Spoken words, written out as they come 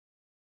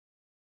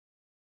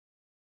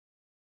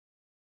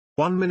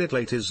1 minute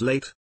late is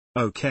late,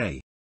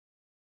 okay.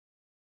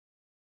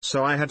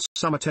 So I had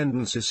some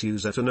attendance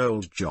issues at an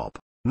old job.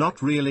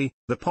 Not really,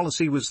 the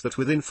policy was that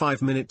within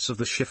 5 minutes of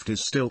the shift is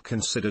still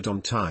considered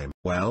on time.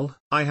 Well,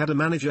 I had a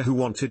manager who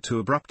wanted to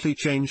abruptly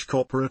change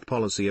corporate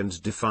policy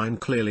and define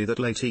clearly that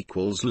late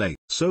equals late.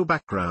 So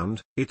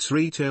background, it's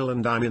retail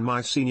and I'm in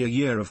my senior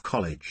year of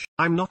college.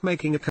 I'm not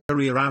making a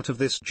career out of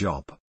this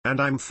job, and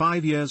I'm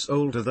 5 years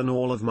older than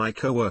all of my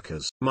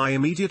co-workers. My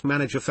immediate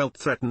manager felt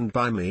threatened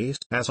by me,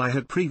 as I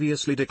had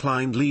previously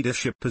declined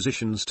leadership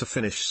positions to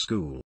finish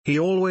school. He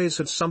always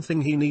had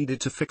something he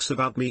needed to fix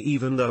about me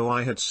even though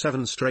I had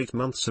 7 straight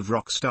months of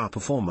rockstar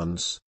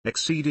performance,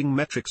 exceeding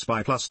metrics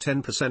by plus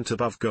 10%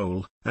 above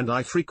goal, and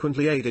I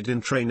frequently aided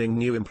in training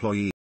new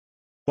employees.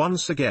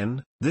 Once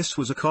again, this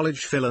was a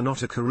college filler,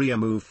 not a career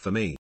move for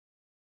me.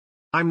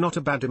 I'm not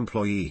a bad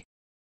employee.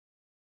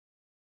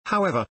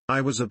 However,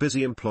 I was a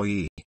busy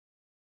employee.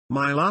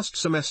 My last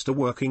semester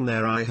working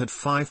there I had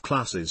 5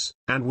 classes,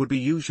 and would be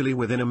usually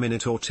within a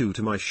minute or two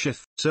to my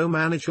shift. So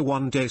manager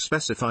one day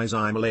specifies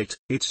I'm late,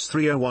 it's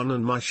 3:01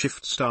 and my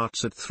shift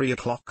starts at 3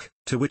 o'clock,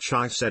 to which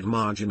I said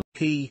marginal.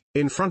 He,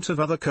 in front of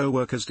other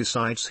co-workers,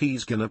 decides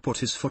he's gonna put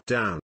his foot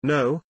down.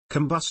 No,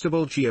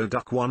 combustible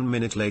geoduck 1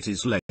 minute late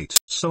is late.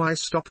 So I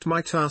stopped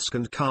my task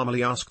and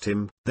calmly asked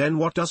him, then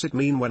what does it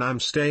mean when I'm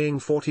staying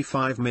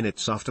 45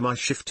 minutes after my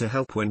shift to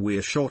help when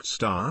we're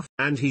short-staffed?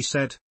 And he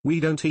said, we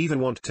don't even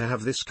want to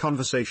have this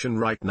conversation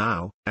right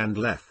now, and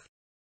left.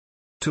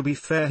 To be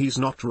fair, he's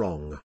not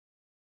wrong.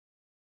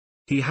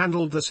 He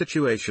handled the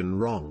situation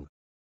wrong.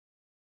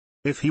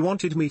 If he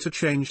wanted me to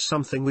change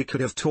something we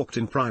could have talked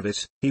in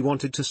private. He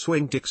wanted to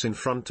swing dicks in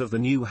front of the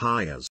new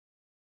hires.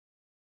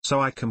 So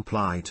I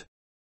complied.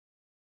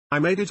 I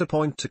made it a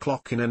point to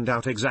clock in and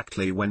out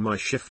exactly when my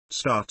shift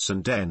starts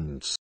and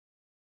ends.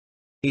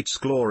 It's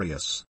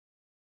glorious.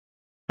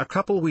 A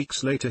couple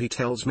weeks later he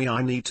tells me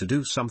I need to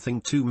do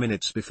something 2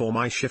 minutes before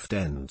my shift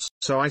ends.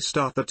 So I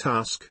start the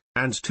task,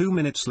 and 2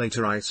 minutes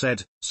later I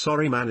said,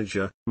 sorry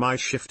manager, my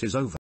shift is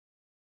over.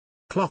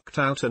 Clocked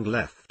out and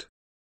left.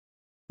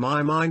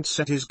 My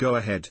mindset is go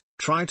ahead,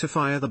 try to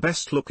fire the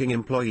best looking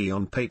employee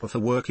on paper for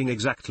working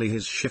exactly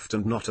his shift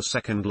and not a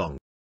second long.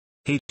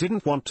 He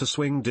didn't want to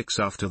swing dicks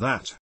after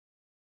that.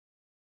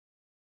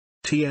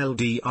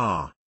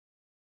 TLDR.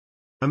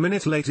 A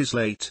minute late is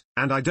late,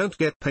 and I don't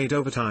get paid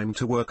overtime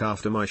to work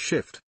after my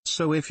shift,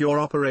 so if your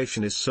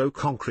operation is so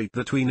concrete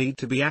that we need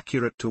to be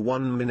accurate to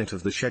 1 minute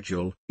of the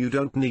schedule, you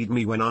don't need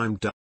me when I'm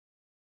done.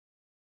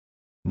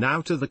 Now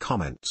to the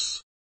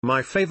comments.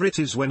 My favorite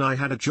is when I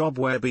had a job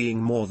where being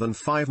more than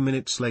 5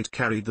 minutes late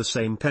carried the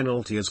same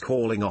penalty as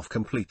calling off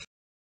completely.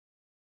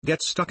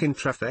 Get stuck in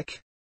traffic?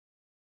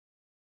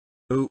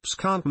 Oops,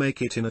 can't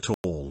make it in at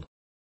all.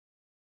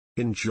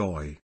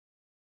 Enjoy.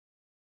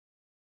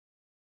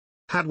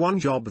 Had one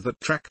job that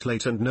tracked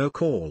late and no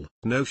call,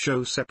 no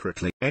show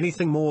separately.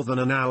 Anything more than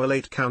an hour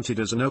late counted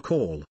as a no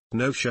call,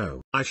 no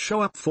show. I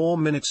show up 4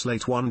 minutes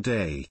late one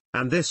day,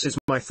 and this is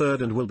my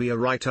third and will be a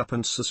write-up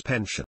and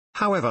suspension.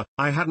 However,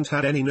 I hadn't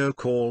had any no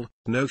call,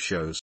 no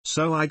shows,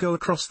 so I go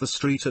across the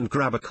street and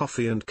grab a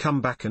coffee and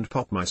come back and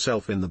pop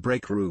myself in the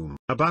break room.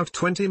 About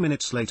 20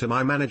 minutes later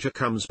my manager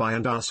comes by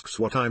and asks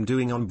what I'm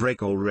doing on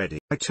break already.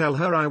 I tell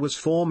her I was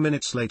 4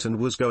 minutes late and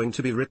was going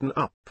to be written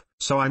up,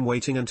 so I'm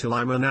waiting until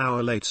I'm an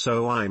hour late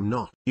so I'm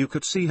not. You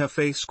could see her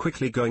face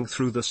quickly going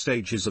through the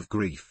stages of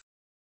grief.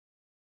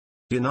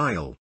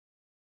 Denial.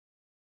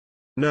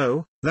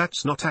 No,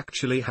 that's not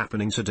actually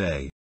happening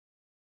today.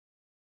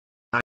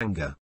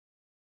 Anger.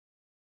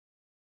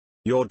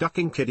 You're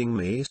ducking kidding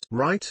me,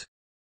 right?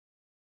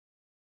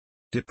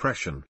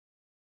 Depression.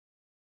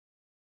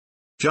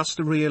 Just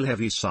a real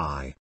heavy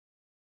sigh.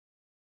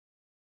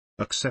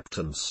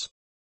 Acceptance.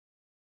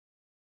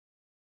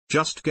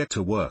 Just get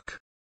to work.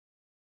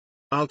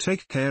 I'll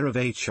take care of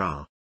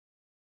HR.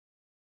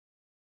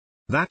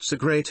 That's a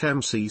great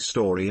MC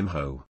story,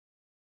 imho.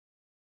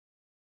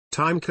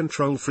 Time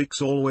control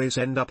freaks always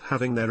end up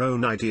having their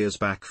own ideas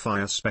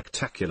backfire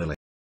spectacularly.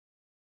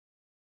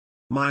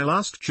 My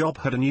last job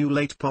had a new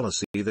late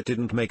policy that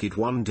didn't make it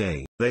one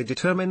day. They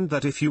determined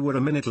that if you were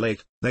a minute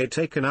late, they'd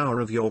take an hour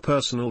of your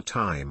personal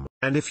time,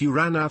 and if you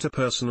ran out of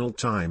personal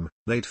time,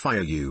 they'd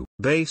fire you.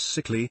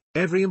 Basically,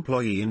 every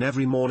employee in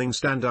every morning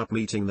stand-up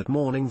meeting that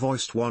morning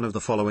voiced one of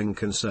the following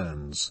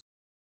concerns.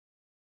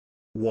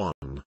 1.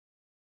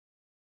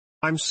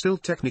 I'm still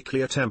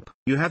technically a temp,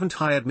 you haven't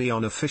hired me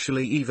on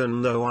officially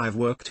even though I've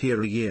worked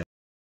here a year.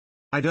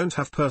 I don't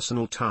have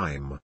personal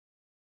time.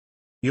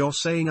 You're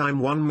saying I'm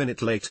 1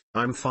 minute late,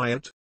 I'm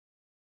fired?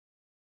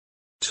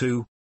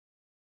 2.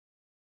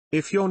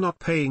 If you're not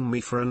paying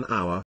me for an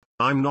hour,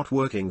 I'm not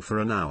working for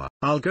an hour.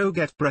 I'll go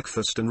get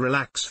breakfast and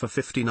relax for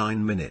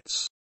 59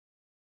 minutes.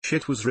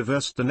 Shit was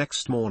reversed the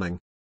next morning.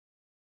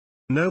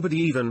 Nobody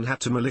even had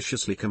to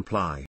maliciously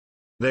comply.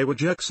 They were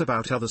jerks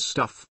about other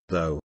stuff,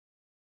 though.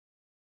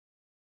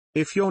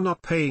 If you're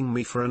not paying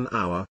me for an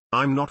hour,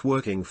 I'm not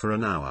working for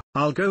an hour.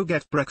 I'll go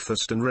get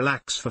breakfast and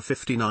relax for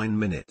 59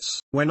 minutes.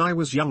 When I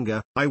was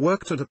younger, I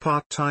worked at a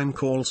part-time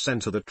call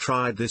center that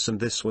tried this and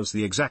this was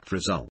the exact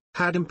result.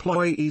 Had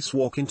employees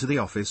walk into the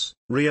office,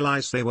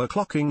 realize they were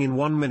clocking in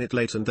 1 minute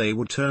late, and they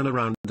would turn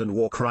around and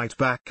walk right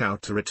back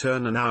out to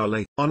return an hour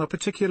late. On a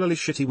particularly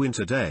shitty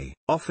winter day,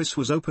 office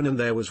was open and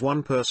there was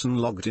one person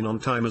logged in on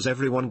time as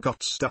everyone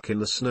got stuck in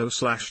the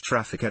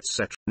snow/traffic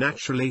etc.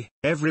 Naturally,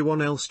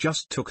 everyone else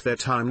just took their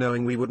time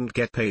knowing we wouldn't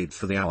get paid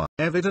for the hour.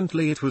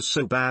 Evidently it was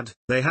so bad,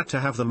 they had to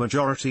have the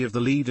majority of the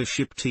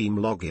leadership team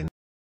log in.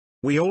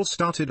 We all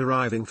started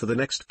arriving for the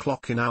next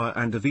clock-in hour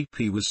and a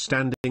VP was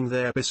standing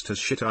there pissed as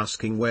shit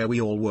asking where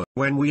we all were.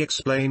 When we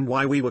explained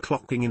why we were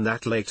clocking in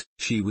that late,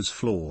 she was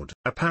floored.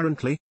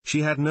 Apparently,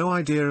 she had no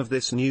idea of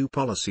this new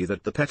policy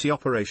that the petty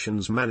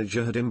operations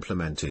manager had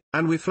implemented,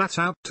 and we flat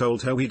out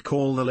told her we'd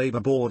call the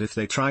labor board if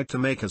they tried to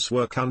make us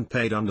work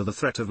unpaid under the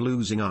threat of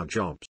losing our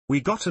jobs. We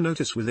got a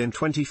notice within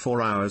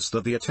 24 hours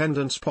that the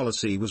attendance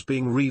policy was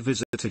being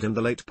revisited and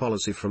the late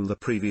policy from the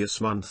previous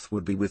month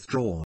would be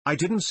withdrawn. I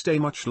didn't stay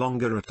much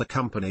longer at the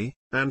company,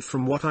 and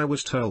from what I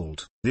was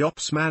told, the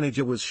ops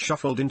manager was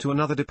shuffled into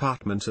another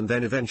department and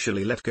then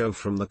eventually let go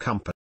from the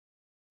company.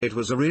 It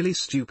was a really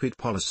stupid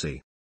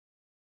policy.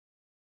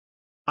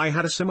 I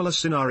had a similar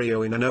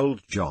scenario in an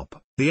old job.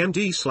 The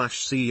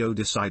MD/CEO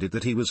decided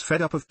that he was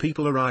fed up of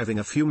people arriving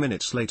a few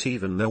minutes late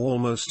even though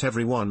almost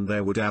everyone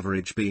there would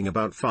average being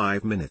about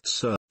 5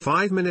 minutes early.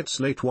 5 minutes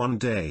late one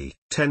day,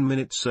 10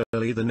 minutes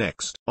early the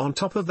next. On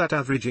top of that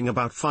averaging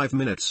about 5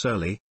 minutes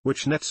early,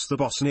 which nets the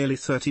boss nearly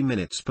 30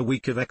 minutes per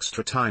week of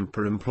extra time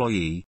per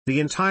employee. The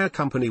entire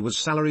company was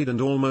salaried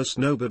and almost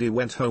nobody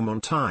went home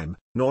on time,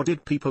 nor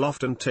did people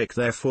often take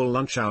their full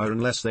lunch hour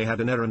unless they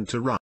had an errand to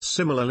run.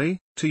 Similarly,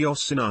 to your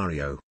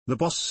scenario, the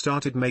boss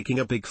started making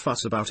a big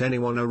fuss about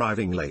anyone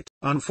arriving late.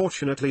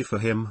 Unfortunately for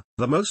him,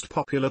 the most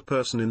popular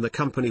person in the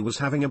company was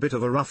having a bit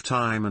of a rough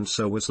time and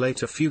so was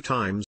late a few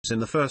times in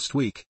the first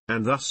week,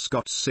 and thus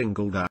got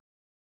singled out.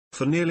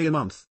 For nearly a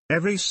month,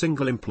 every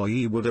single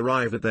employee would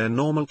arrive at their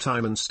normal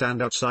time and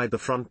stand outside the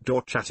front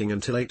door chatting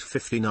until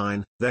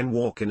 8:59, then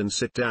walk in and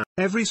sit down.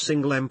 Every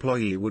single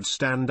employee would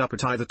stand up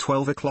at either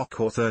 12 o'clock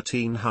or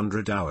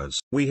 1300 hours.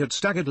 We had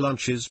staggered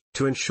lunches,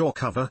 to ensure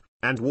cover,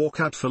 and walk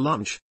out for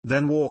lunch,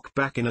 then walk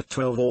back in at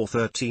 12 or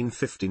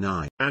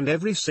 13:59. And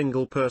every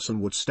single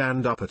person would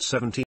stand up at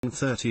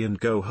 17:30 and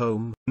go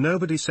home.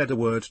 Nobody said a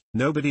word,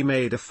 nobody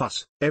made a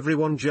fuss,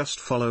 everyone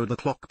just followed the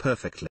clock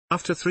perfectly.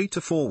 After 3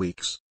 to 4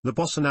 weeks, the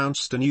boss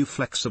announced a new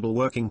flexible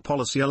working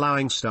policy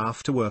allowing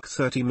staff to work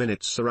 30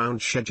 minutes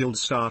around scheduled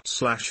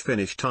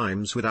start/finish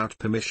times without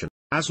permission,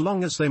 as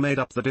long as they made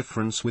up the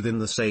difference within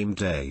the same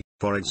day.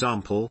 For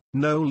example,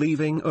 no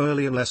leaving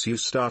early unless you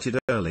started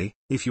early,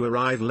 if you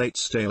arrive late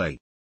stay late.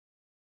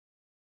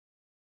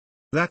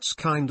 That's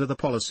kinda the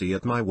policy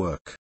at my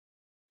work.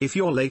 If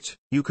you're late,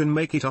 you can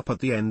make it up at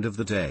the end of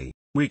the day.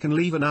 We can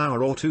leave an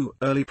hour or two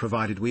early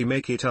provided we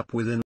make it up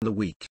within the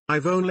week.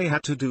 I've only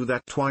had to do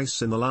that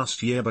twice in the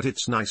last year, but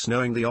it's nice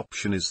knowing the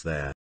option is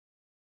there.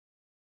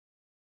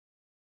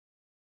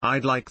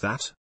 I'd like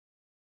that.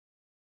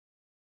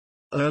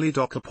 Early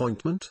doc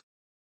appointment?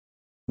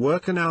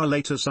 Work an hour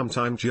later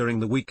sometime during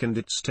the week and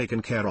it's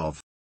taken care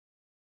of.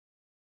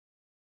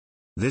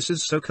 This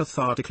is so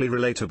cathartically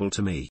relatable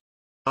to me.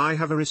 I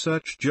have a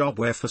research job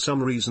where for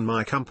some reason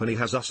my company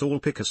has us all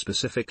pick a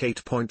specific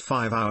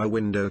 8.5-hour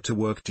window to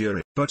work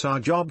during. But our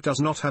job does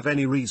not have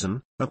any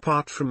reason,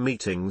 apart from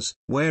meetings,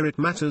 where it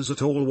matters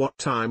at all what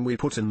time we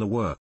put in the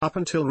work. Up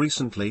until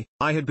recently,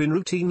 I had been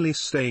routinely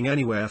staying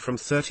anywhere from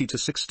 30 to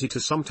 60 to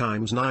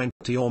sometimes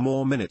 90 or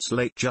more minutes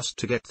late just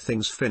to get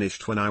things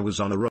finished when I was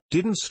on a roll.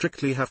 Didn't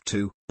strictly have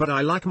to, but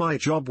I like my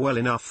job well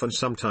enough, and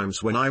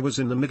sometimes when I was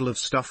in the middle of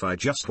stuff I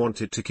just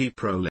wanted to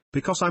keep rolling.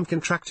 Because I'm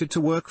contracted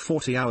to work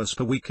 40 hours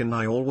per week and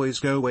I always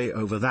go way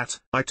over that,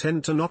 I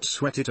tend to not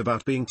sweat it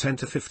about being 10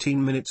 to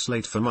 15 minutes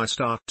late for my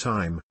start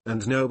time,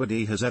 and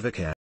nobody has ever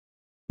cared.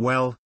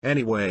 Well,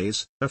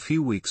 anyways, a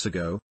few weeks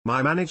ago,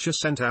 my manager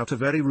sent out a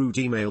very rude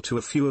email to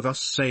a few of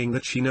us saying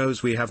that she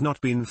knows we have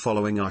not been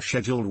following our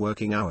scheduled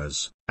working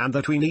hours, and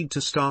that we need to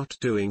start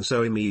doing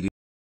so immediately.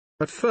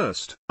 At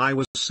first, I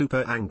was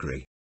super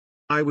angry.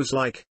 I was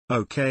like,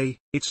 okay,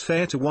 it's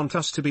fair to want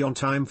us to be on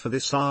time for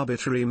this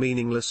arbitrary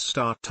meaningless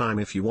start time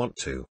if you want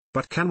to,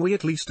 but can we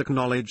at least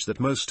acknowledge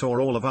that most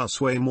or all of us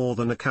way more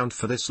than account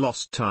for this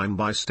lost time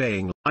by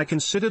staying? I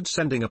considered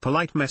sending a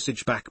polite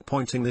message back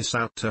pointing this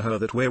out to her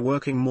that we're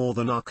working more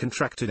than our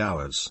contracted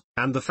hours,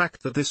 and the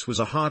fact that this was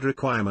a hard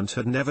requirement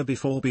had never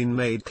before been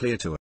made clear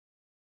to her.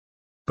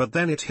 But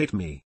then it hit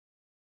me.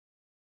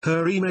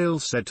 Her email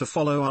said to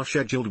follow our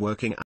scheduled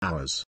working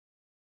hours.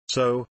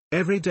 So,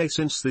 every day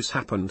since this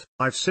happened,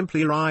 I've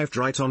simply arrived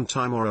right on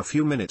time or a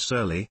few minutes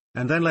early,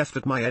 and then left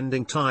at my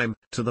ending time,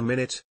 to the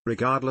minute,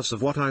 regardless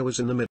of what I was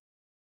in the middle.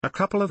 A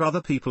couple of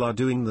other people are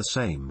doing the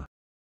same.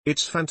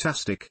 It's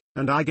fantastic,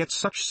 and I get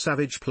such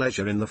savage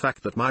pleasure in the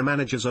fact that my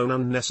manager's own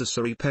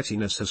unnecessary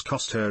pettiness has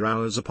cost her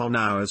hours upon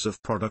hours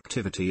of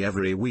productivity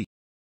every week.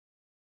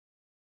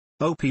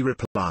 OP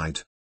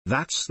replied,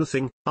 "That's the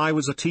thing, I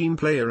was a team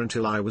player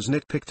until I was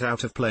nitpicked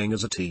out of playing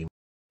as a team.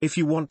 If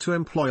you want to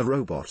employ a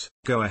robot,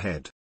 go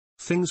ahead.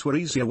 Things were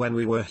easier when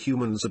we were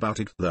humans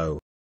about it though."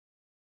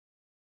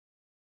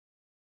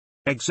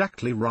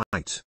 Exactly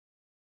right.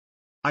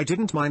 I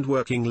didn't mind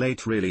working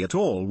late really at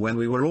all when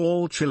we were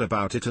all chill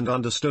about it and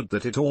understood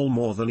that it all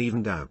more than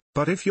evened out.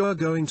 But if you're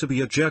going to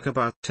be a jerk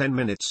about 10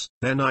 minutes,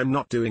 then I'm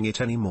not doing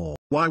it anymore.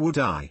 Why would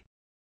I?